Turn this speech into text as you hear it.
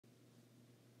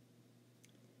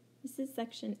This is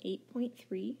section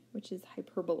 8.3, which is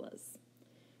hyperbolas.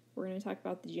 We're going to talk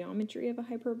about the geometry of a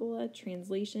hyperbola,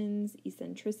 translations,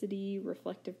 eccentricity,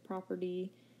 reflective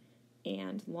property,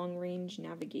 and long-range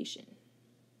navigation.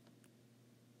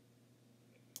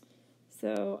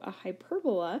 So a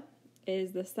hyperbola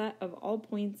is the set of all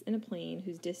points in a plane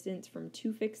whose distance from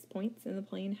two fixed points in the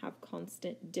plane have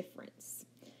constant difference.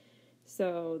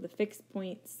 So the fixed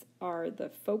points are the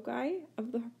foci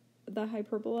of the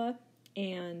hyperbola,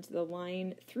 and the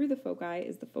line through the foci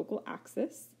is the focal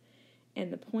axis,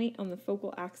 and the point on the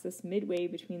focal axis midway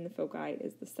between the foci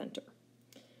is the center.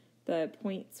 The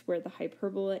points where the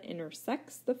hyperbola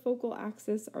intersects the focal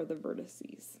axis are the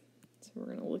vertices. So we're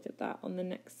going to look at that on the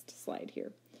next slide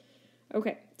here.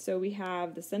 Okay, so we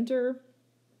have the center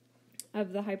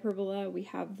of the hyperbola, we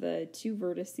have the two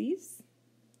vertices,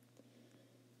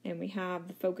 and we have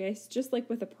the focus. Just like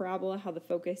with a parabola, how the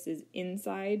focus is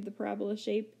inside the parabola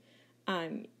shape,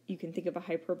 you can think of a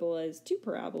hyperbola as two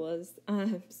parabolas,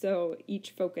 so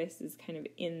each focus is kind of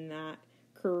in that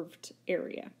curved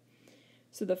area.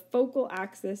 So the focal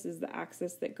axis is the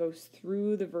axis that goes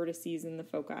through the vertices in the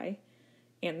foci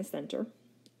and the center.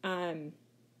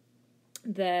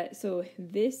 So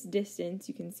this distance,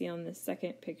 you can see on the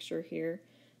second picture here,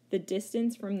 the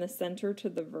distance from the center to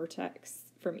the vertex,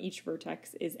 from each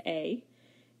vertex, is A,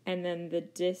 and then the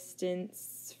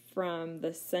distance from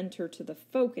the center to the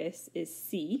focus is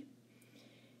C,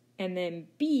 and then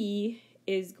B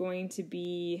is going to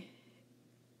be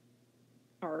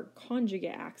our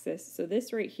conjugate axis. So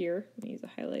this right here, let me use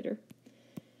a highlighter.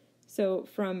 So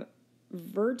from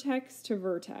vertex to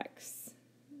vertex,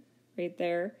 right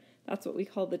there, that's what we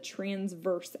call the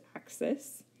transverse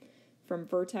axis. From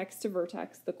vertex to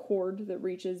vertex, the chord that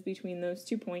reaches between those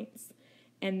 2 points.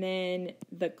 And then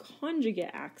the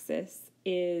conjugate axis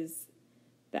is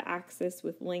the axis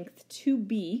with length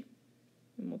 2b,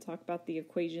 and we'll talk about the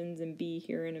equations in b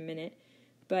here in a minute,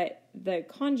 but the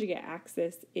conjugate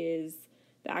axis is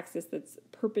the axis that's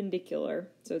perpendicular,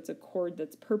 so it's a chord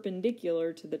that's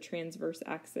perpendicular to the transverse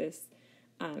axis,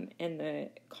 and the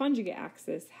conjugate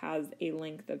axis has a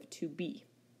length of 2b.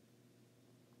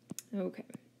 Okay.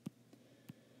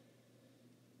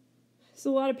 So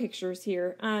a lot of pictures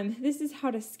here. This is how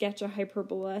to sketch a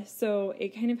hyperbola. So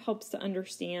it kind of helps to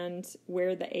understand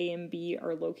where the A and B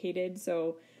are located.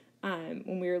 So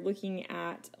when we were looking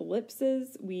at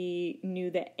ellipses, we knew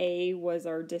that A was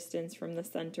our distance from the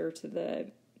center to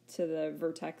the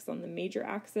vertex on the major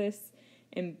axis,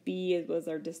 and B was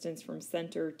our distance from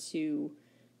center to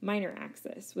minor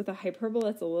axis. With a hyperbola,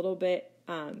 it's a little bit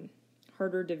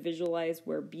harder to visualize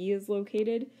where B is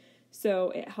located. So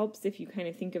it helps if you kind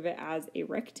of think of it as a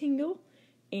rectangle,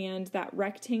 and that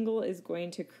rectangle is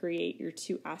going to create your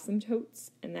two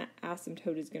asymptotes, and that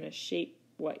asymptote is going to shape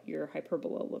what your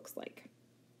hyperbola looks like.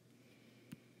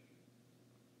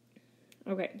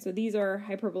 Okay, so these are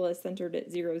hyperbolas centered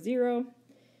at 0, 0.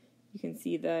 You can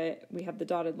see that we have the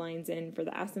dotted lines in for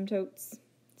the asymptotes.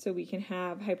 So we can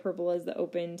have hyperbolas that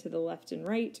open to the left and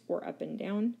right or up and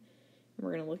down. And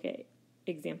we're going to look at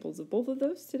examples of both of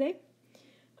those today.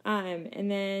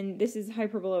 And then this is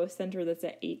hyperbola with center that's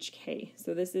at HK.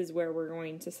 So this is where we're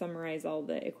going to summarize all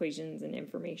the equations and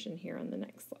information here on the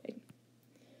next slide.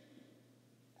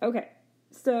 Okay,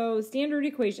 so standard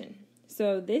equation.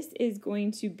 So this is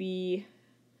going to be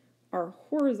our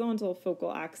horizontal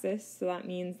focal axis. So that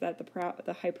means that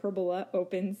the hyperbola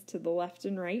opens to the left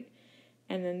and right.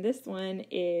 And then this one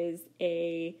is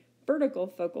a vertical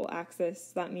focal axis.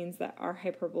 So that means that our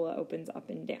hyperbola opens up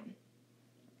and down.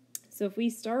 So if we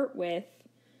start with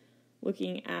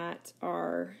looking at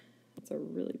that's a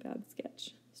really bad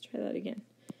sketch. Let's try that again.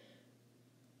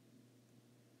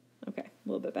 Okay, a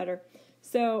little bit better.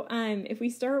 So if we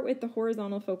start with the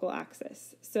horizontal focal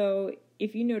axis, so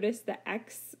if you notice the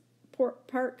x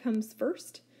part comes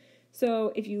first.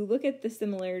 So if you look at the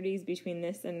similarities between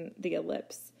this and the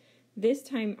ellipse, this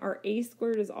time our a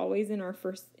squared is always in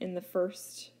the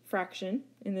first fraction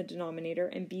in the denominator,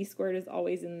 and b squared is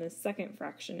always in the second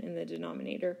fraction in the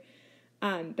denominator,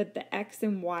 but the x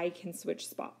and y can switch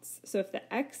spots. So if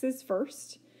the x is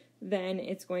first, then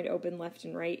it's going to open left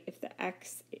and right. If the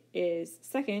x is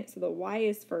second, so the y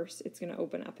is first, it's going to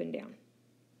open up and down.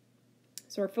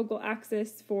 So our focal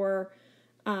axis for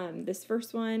this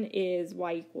first one is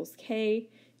y equals k.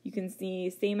 You can see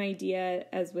same idea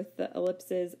as with the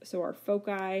ellipses. So our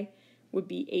foci would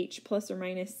be h plus or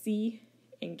minus c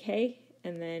and k,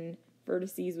 and then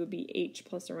vertices would be h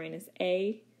plus or minus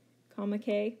a, comma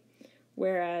k,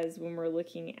 whereas when we're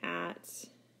looking at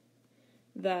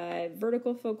the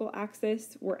vertical focal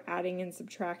axis, we're adding and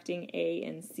subtracting a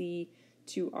and c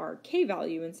to our k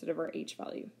value instead of our h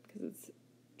value, because it's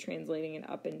translating it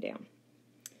up and down.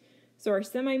 So our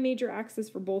semi-major axis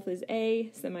for both is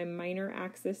A, semi-minor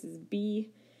axis is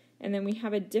B, and then we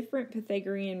have a different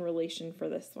Pythagorean relation for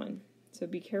this one. So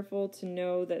be careful to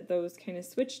know that those kind of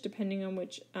switch depending on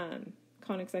which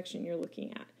conic section you're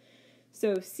looking at.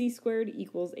 So c squared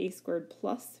equals a squared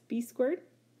plus b squared.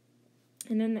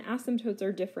 And then the asymptotes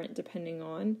are different depending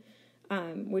on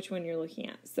which one you're looking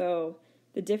at. So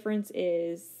the difference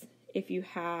is if you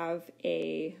have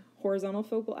a horizontal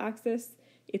focal axis,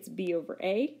 it's b over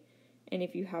a. And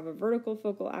if you have a vertical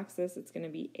focal axis, it's going to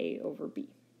be a over b.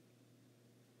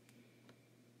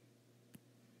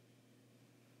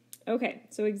 Okay,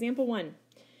 so example 1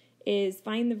 is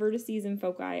find the vertices and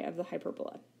foci of the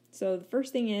hyperbola. So the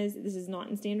first thing is, this is not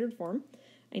in standard form.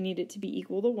 I need it to be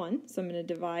equal to 1, so I'm going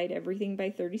to divide everything by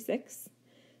 36.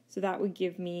 So that would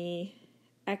give me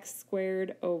x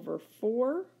squared over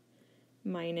 4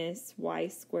 minus y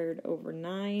squared over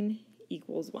 9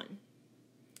 equals 1.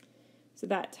 So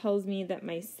that tells me that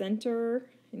my center,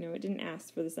 I know it didn't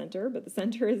ask for the center, but the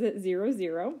center is at 0,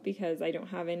 0, because I don't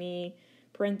have any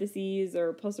parentheses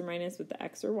or plus or minus with the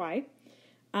x or y.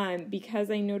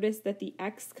 Because I noticed that the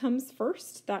x comes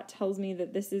first, that tells me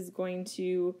that this is going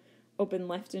to open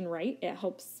left and right. It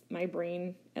helps my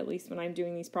brain, at least when I'm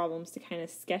doing these problems, to kind of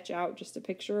sketch out just a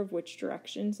picture of which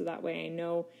direction, so that way I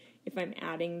know if I'm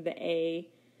adding the a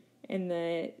and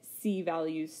the c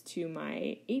values to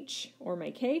my h or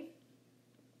my k.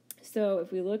 So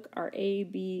if we look, our a,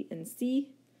 b, and c,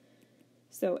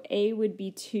 so a would be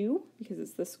 2 because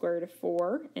it's the square root of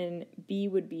 4, and b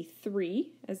would be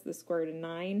 3 as the square root of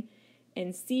 9,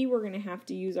 and c we're going to have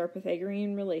to use our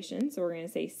Pythagorean relation, so we're going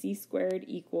to say c squared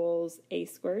equals a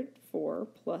squared, 4,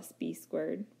 plus b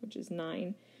squared, which is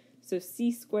 9, so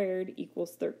c squared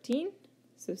equals 13,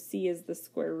 so c is the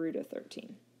square root of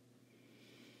 13.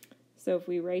 So if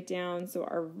we write down, so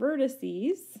our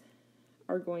vertices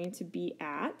are going to be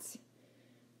at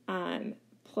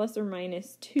plus or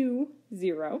minus 2,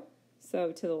 0,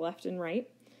 so to the left and right.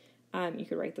 You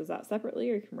could write those out separately,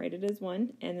 or you can write it as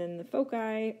 1. And then the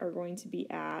foci are going to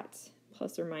be at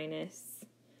plus or minus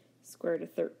square root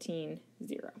of 13,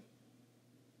 0.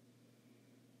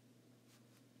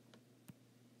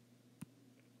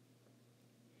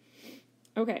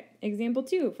 Okay, example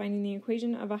 2, finding the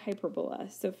equation of a hyperbola.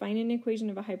 So find an equation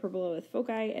of a hyperbola with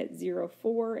foci at 0,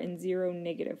 4 and 0,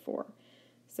 negative 4.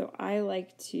 So I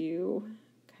like to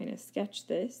kind of sketch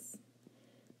this.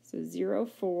 So 0,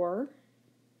 4,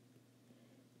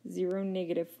 0,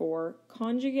 negative 4,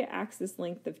 conjugate axis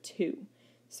length of 2.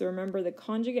 So remember, the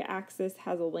conjugate axis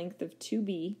has a length of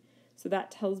 2b, so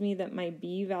that tells me that my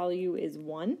b value is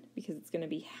 1 because it's going to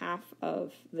be half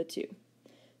of the 2.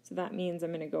 So that means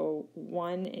I'm going to go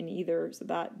 1 in either, so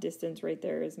that distance right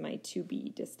there is my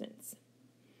 2b distance.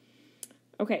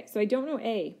 Okay, so I don't know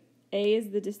a. A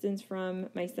is the distance from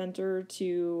my center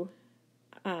to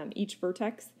each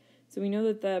vertex. So we know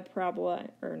that the parabola,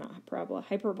 or not parabola,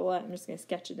 hyperbola, I'm just going to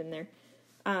sketch it in there,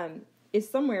 is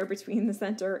somewhere between the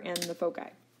center and the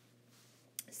foci.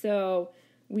 So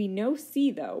we know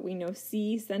C, though. We know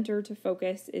C, center to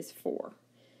focus, is 4.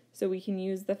 So we can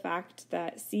use the fact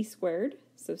that C squared,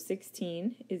 so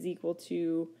 16, is equal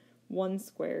to 1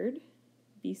 squared,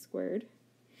 B squared,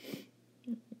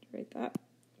 write that,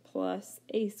 plus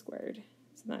A squared.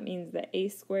 So that means that A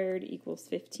squared equals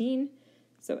 15,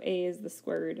 so A is the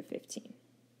square root of 15.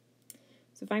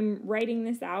 So if I'm writing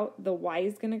this out, the y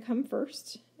is going to come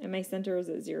first, and my center is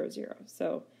at 0, 0.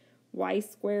 So y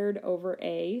squared over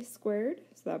A squared,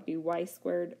 so that would be y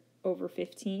squared over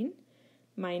 15,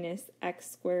 minus x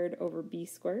squared over b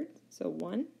squared, so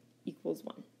 1 equals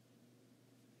 1.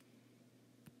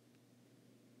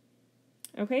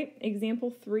 Okay, example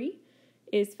 3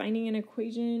 is finding an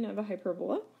equation of a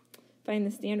hyperbola. Find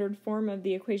the standard form of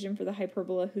the equation for the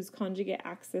hyperbola whose conjugate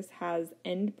axis has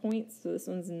endpoints. So this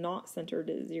one's not centered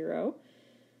at 0,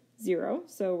 0.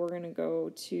 So we're going to go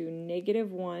to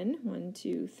negative 1, 1,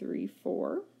 2, 3,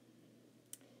 4,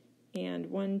 and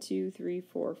 1, 2, 3,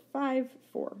 4, 5,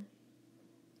 4.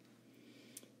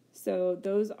 So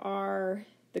those are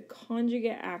the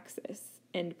conjugate axis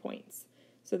endpoints.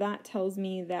 So that tells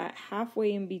me that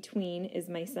halfway in between is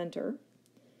my center.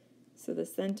 So the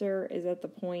center is at the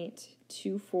point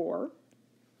 2, 4.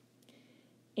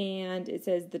 And it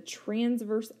says the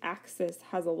transverse axis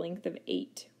has a length of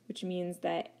 8, which means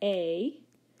that A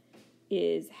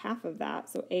is half of that,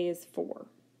 so A is 4.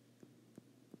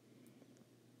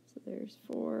 So there's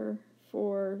 4,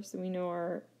 4, so we know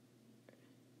our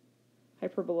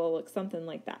hyperbola looks something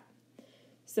like that.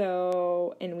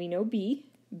 So, and we know B.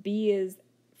 B is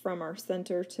from our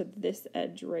center to this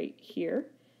edge right here.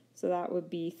 So that would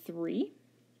be 3.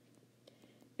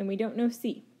 and we don't know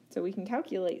c. So we can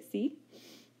calculate c.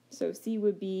 So c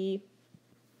would be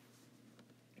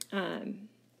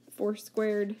 4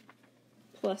 squared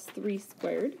plus 3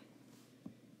 squared.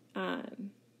 No,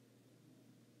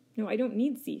 I don't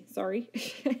need c, sorry.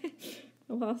 I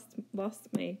lost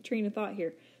my train of thought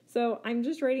here. So I'm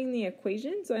just writing the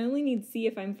equation, so I only need c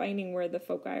if I'm finding where the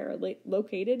foci are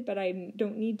located, but I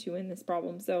don't need to in this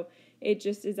problem. So it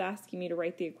just is asking me to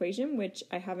write the equation, which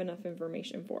I have enough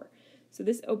information for. So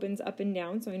this opens up and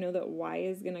down, so I know that y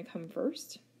is going to come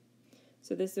first.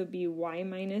 So this would be y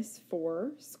minus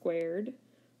 4 squared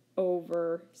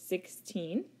over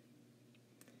 16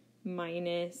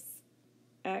 minus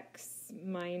x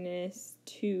minus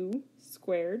 2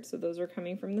 squared, so those are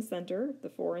coming from the center, the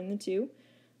 4 and the 2,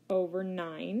 over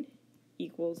 9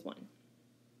 equals 1.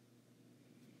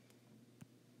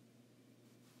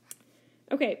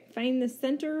 Okay, find the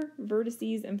center,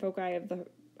 vertices, and foci of the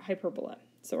hyperbola.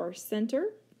 So our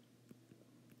center,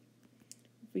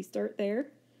 if we start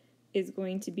there, is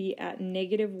going to be at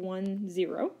 -1,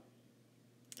 0.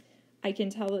 I can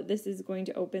tell that this is going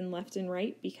to open left and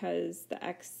right because the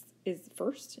x is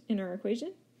first in our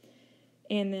equation.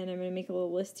 And then I'm going to make a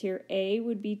little list here. A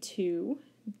would be 2,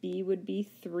 B would be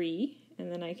 3,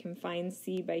 and then I can find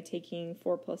C by taking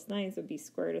 4 plus 9, so it would be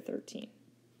square root of 13.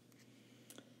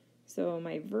 So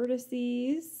my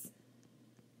vertices,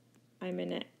 I'm going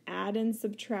to add and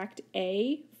subtract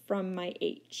A from my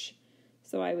H.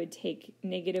 So I would take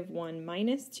 -1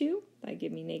 minus 2, that would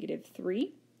give me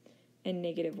 -3, and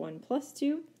 -1 plus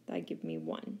 2, that would give me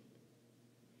 1.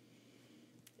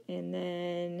 And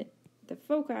then the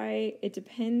foci, it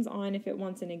depends on if it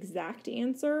wants an exact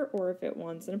answer or if it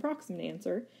wants an approximate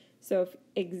answer. So if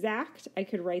exact, I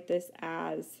could write this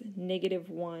as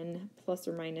 -1 plus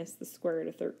or minus the square root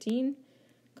of 13,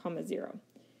 comma 0.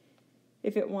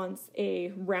 If it wants a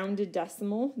rounded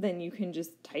decimal, then you can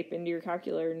just type into your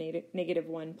calculator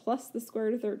 -1 plus the square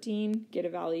root of 13, get a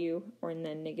value, or and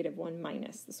then -1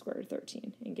 minus the square root of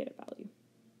 13 and get a value.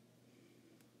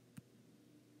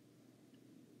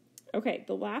 Okay,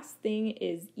 the last thing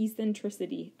is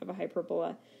eccentricity of a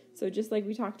hyperbola. So just like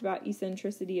we talked about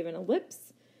eccentricity of an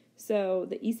ellipse, so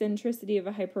the eccentricity of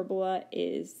a hyperbola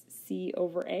is c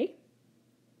over a,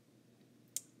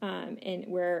 and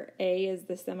where a is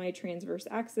the semi-transverse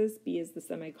axis, b is the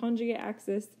semi-conjugate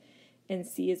axis, and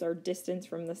c is our distance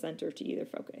from the center to either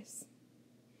focus.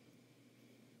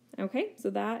 Okay, so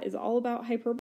that is all about hyperbola.